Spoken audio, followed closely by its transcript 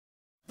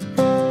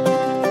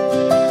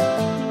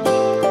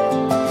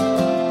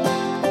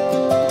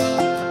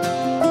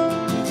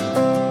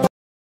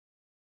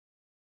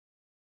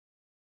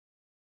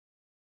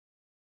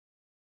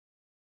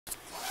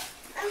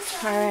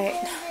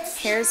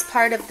here's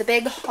part of the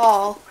big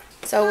haul.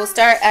 So we'll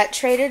start at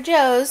Trader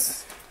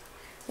Joe's.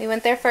 We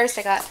went there first.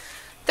 I got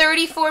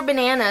 34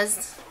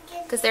 bananas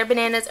because their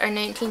bananas are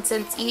 19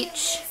 cents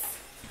each.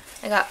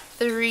 I got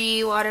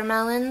 3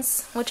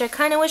 watermelons, which I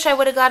kind of wish I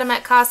would have got them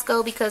at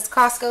Costco because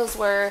Costco's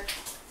were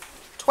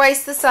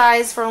twice the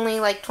size for only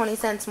like 20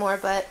 cents more,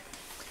 but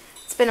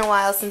it's been a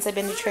while since I've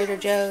been to Trader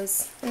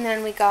Joe's. And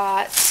then we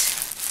got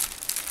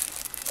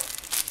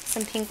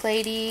some Pink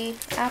Lady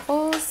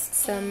apples,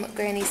 some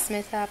Granny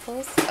Smith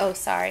apples. Oh,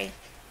 sorry.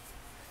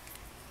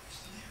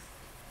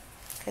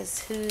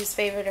 Because whose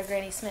favorite are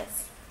Granny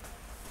Smith's?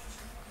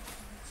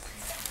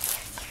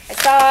 I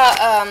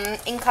saw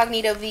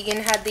Incognito Vegan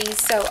had these,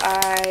 so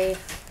I'm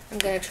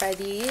going to try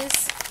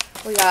these.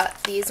 We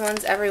got these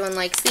ones. Everyone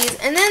likes these.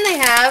 And then they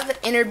have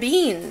inner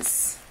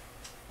beans.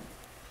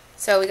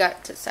 So we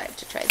got to decide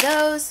to try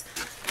those.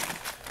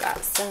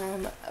 Got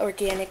some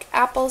organic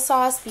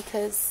applesauce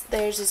because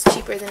theirs is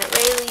cheaper than at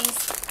Raley's.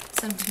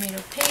 Some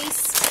tomato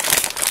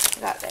paste.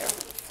 We got their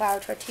flour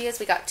tortillas.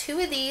 We got 2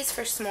 of these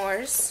for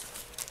s'mores.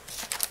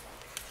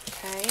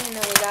 Okay, and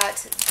then we got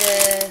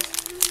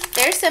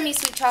their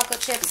semi-sweet chocolate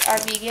chips are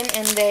vegan,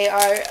 and they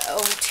are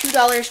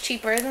 $2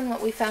 cheaper than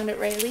what we found at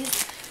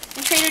Raley's.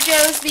 And Trader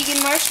Joe's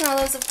vegan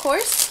marshmallows, of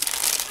course.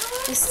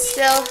 We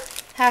still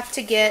have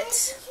to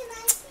get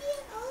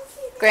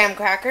graham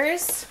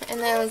crackers, and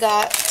then we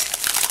got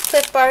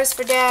Cliff Bars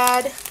for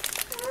Dad.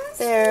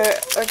 They're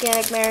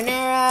organic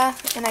marinara,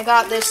 and I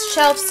got this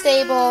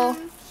shelf-stable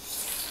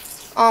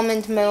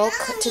almond milk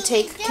to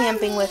take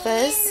camping with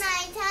us.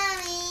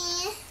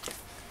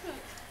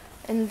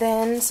 And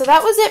then, so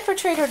that was it for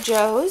Trader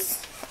Joe's.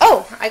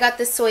 Oh, I got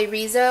this soy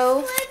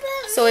chorizo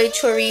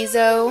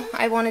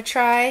I want to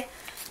try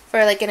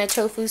for like in a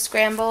tofu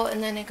scramble.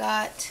 And then I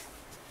got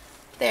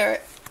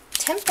their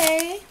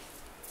tempeh.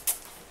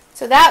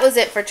 So that was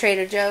it for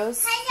Trader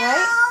Joe's,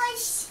 right?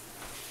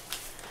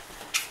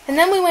 And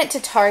then we went to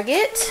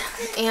Target,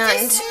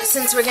 and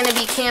since we're going to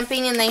be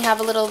camping and they have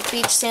a little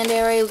beach stand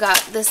area, we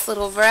got this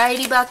little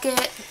variety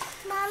bucket,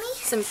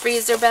 some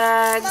freezer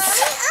bags,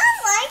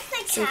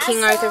 some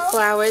King Arthur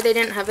flour. They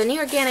didn't have any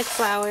organic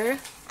flour.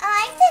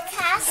 I like the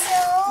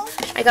castle.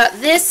 I got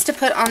this to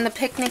put on the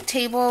picnic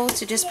table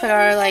to just put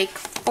our like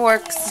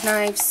forks,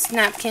 knives,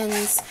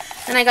 napkins.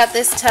 And I got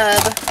this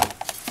tub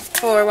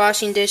for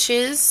washing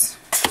dishes.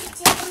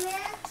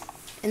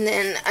 And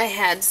then I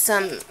had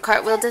some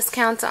Cartwheel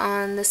discounts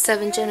on the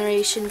 7th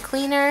generation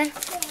cleaner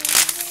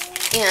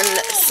and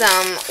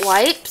some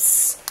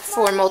wipes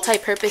for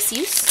multi-purpose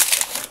use.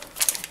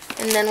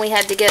 And then we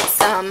had to get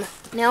some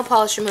nail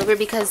polish remover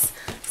because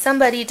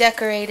somebody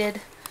decorated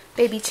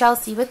baby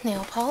Chelsea with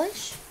nail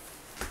polish.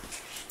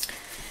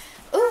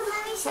 Ooh,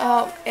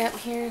 oh, out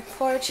here,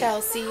 poor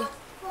Chelsea.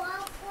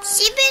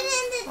 She's been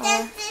in the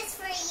dentist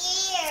for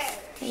years.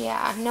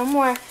 Yeah, no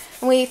more.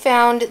 We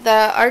found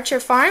the Archer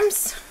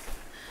Farms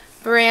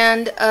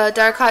brand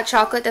dark hot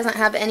chocolate. Doesn't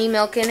have any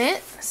milk in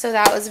it, so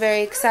that was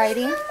very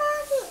exciting.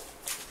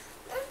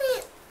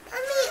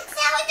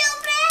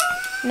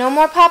 No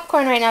more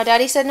popcorn right now.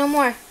 Daddy said no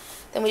more.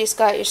 Then we just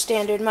got your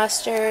standard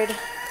mustard,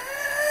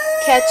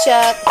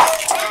 ketchup.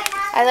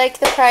 I like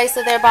the price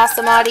of their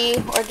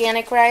basmati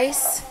organic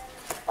rice.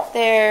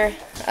 They're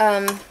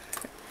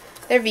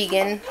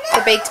vegan.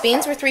 The baked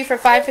beans were 3 for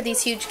 $5 for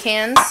these huge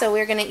cans, so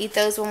we're gonna eat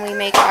those when we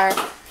make our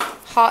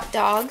hot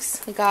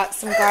dogs. We got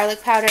some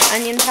garlic powder,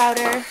 onion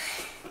powder.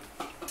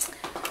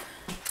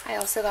 I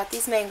also got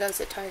these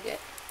mangoes at Target.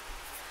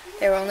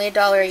 They were only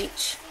 $1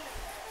 each.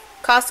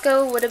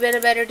 Costco would have been a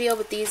better deal,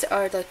 but these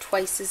are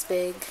twice as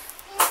big.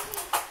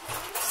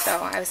 So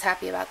I was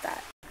happy about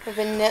that. The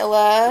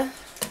vanilla.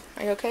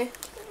 Are you okay?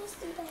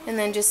 And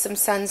then just some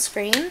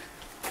sunscreen.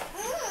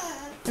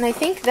 And I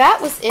think that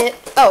was it.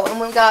 Oh, and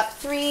we got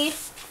 3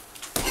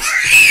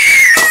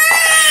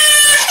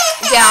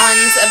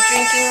 gallons of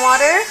drinking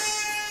water.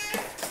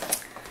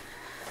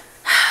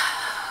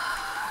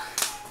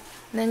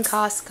 And then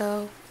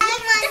Costco.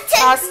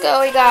 Costco,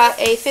 we got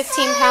a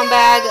 15-pound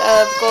bag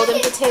of golden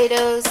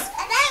potatoes.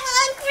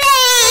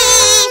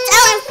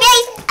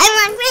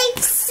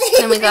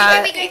 Then we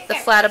got the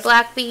flat of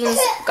black beans,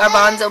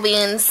 garbanzo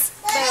beans,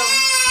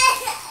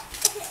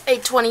 a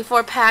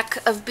 24-pack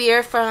of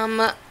beer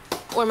from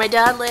where my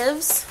dad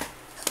lives.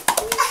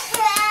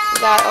 We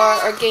got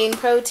our Gain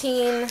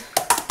protein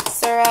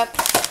syrup.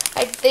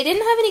 They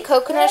didn't have any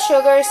coconut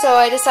sugar, so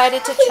I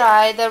decided to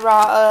try the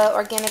raw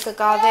organic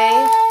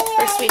agave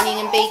for sweetening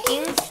and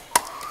baking.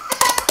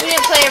 We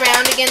didn't play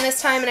around again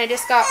this time, and I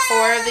just got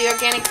 4 of the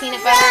organic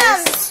peanut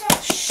butters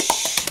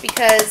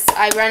because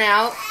I run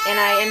out and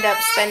I end up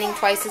spending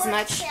twice as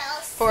much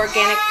for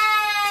organic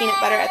peanut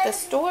butter at the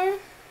store.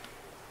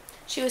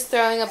 She was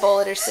throwing a bowl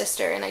at her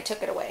sister, and I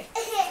took it away.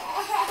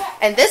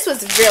 And this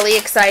was really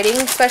exciting,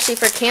 especially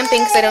for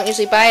camping because I don't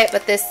usually buy it,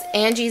 but this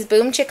Angie's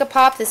Boom Chicka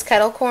Pop, this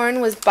kettle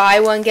corn, was buy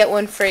one, get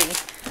one free.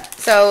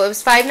 So it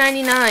was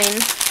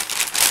 $5.99,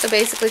 so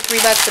basically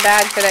 $3 a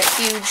bag for that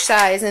huge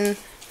size, and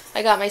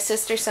I got my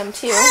sister some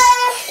too.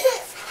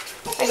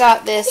 I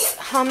got this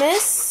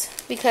hummus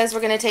because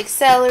we're going to take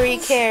celery,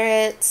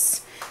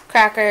 carrots,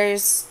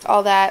 crackers,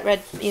 all that,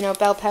 red,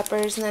 bell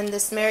peppers, and then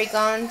this Mary's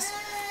Gone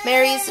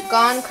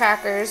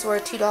crackers were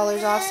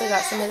 $2 off, so I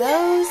got some of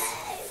those.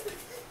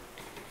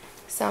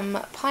 Some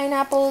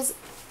pineapples,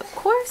 of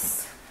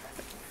course.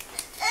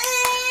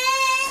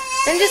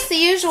 Then just the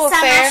usual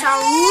fare.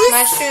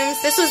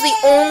 Mushrooms. This was the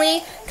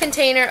only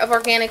container of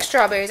organic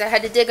strawberries. I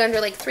had to dig under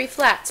like 3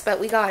 flats, but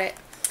we got it.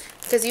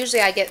 Because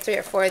usually I get 3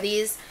 or 4 of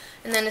these.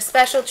 And then a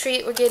special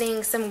treat, we're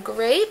getting some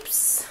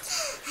grapes.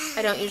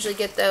 I don't usually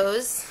get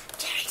those.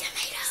 Cherry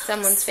tomatoes.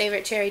 Someone's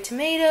favorite cherry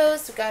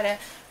tomatoes. We gotta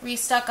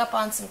restock up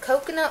on some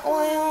coconut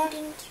oil.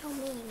 Didn't tell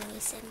me when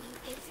you said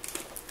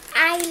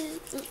my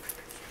favorite.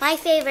 My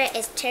favorite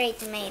is cherry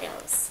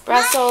tomatoes.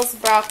 Brussels,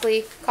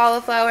 broccoli,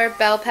 cauliflower,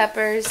 bell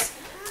peppers,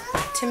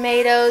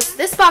 tomatoes.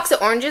 This box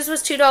of oranges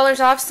was $2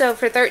 off, so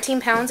for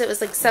 13 pounds it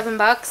was like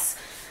 $7.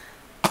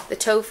 The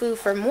tofu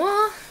for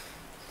moi.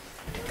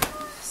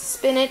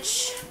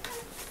 Spinach.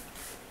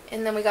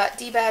 And then we got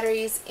D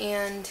batteries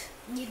and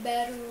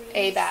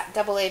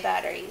double A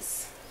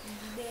batteries.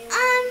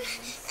 And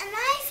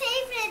my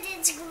favorite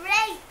is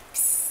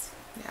grapes.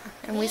 Yeah,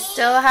 and we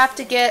still have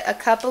to get a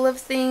couple of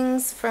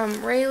things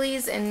from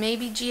Raley's and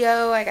maybe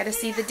Geo. I gotta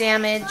see the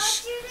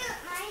damage,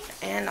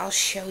 and I'll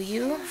show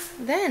you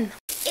then.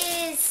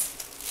 Is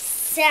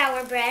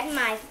sour bread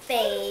my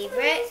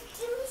favorite?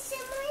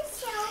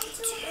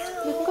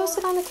 You can go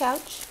sit on the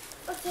couch.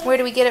 Okay. Where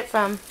do we get it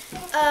from?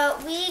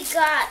 We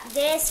got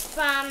this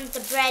from the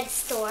bread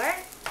store,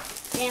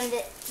 and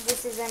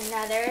this is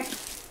another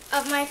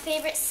of my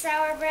favorite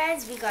sour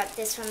breads. We got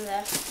this from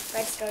the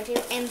bread store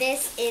too, and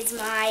this is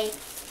my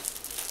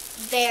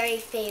very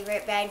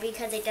favorite bread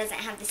because it doesn't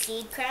have the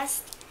seed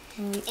crust.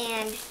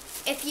 And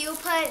if you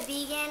put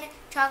vegan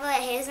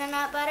chocolate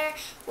hazelnut butter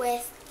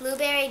with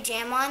blueberry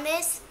jam on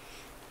this,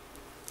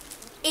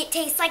 it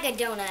tastes like a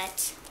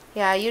donut.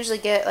 Yeah, I usually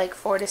get like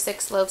 4 to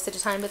 6 loaves at a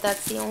time, but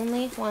that's the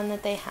only one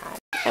that they had.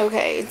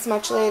 Okay, it's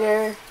much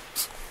later,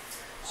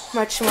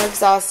 much more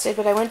exhausted,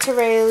 but I went to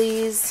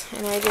Raley's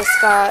and I just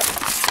got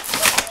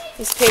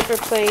these paper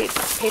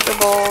plates, paper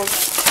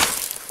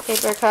bowls,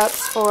 paper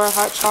cups for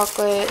hot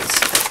chocolate,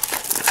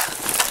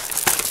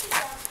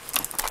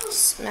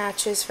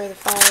 matches for the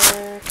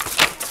fire,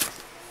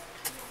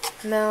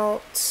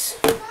 melt,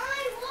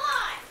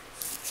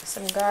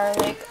 some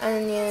garlic,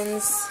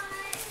 onions.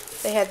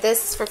 They had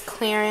this for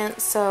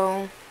clearance,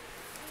 so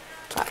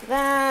got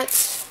that.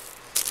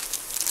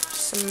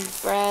 Some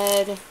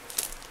bread,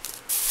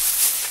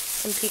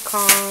 some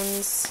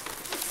pecans,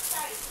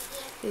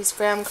 these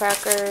graham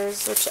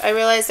crackers, which I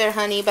realize they're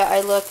honey, but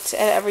I looked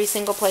at every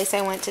single place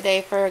I went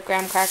today for a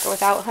graham cracker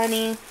without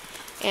honey,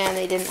 and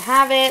they didn't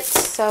have it,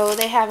 so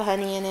they have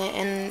honey in it,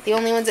 and the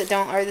only ones that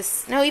don't are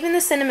even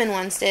the cinnamon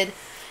ones did.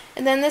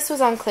 And then this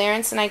was on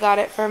clearance, and I got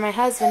it for my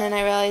husband, and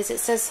I realized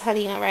it says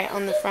honey right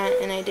on the front,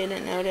 and I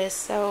didn't notice,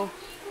 so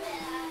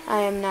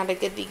I am not a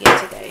good vegan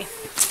today.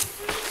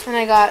 And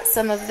I got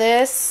some of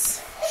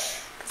this,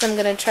 because I'm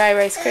going to try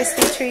Rice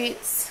Krispie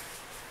treats,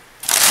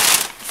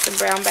 some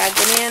brown bag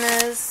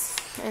bananas,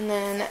 and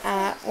then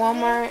at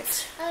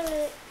Walmart,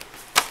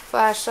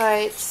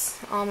 flashlights,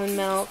 almond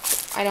milk.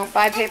 I don't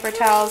buy paper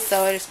towels,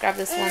 so I just grabbed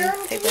this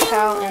one paper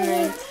towel, and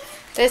then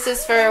this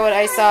is for what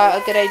I saw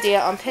a good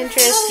idea on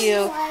Pinterest.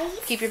 You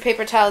keep your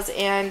paper towels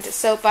and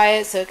soap by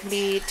it, so it can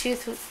be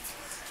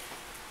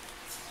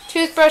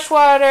toothbrush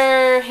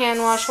water, hand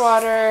wash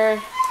water.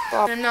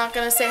 I'm not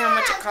going to say how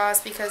much it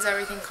costs because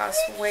everything costs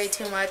way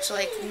too much,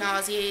 like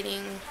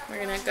nauseating.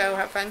 We're going to go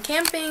have fun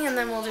camping, and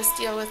then we'll just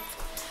deal with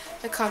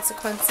the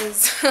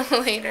consequences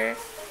later.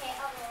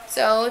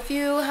 So if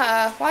you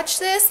watched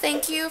this,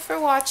 thank you for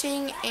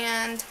watching,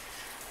 and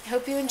I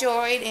hope you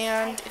enjoyed,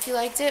 and if you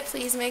liked it,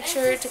 please make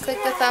sure to click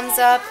the thumbs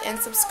up and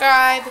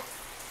subscribe,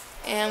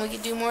 and we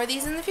can do more of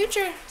these in the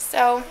future.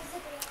 So,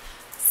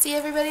 see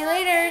everybody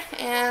later,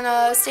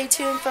 and stay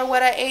tuned for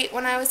what I ate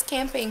when I was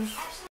camping.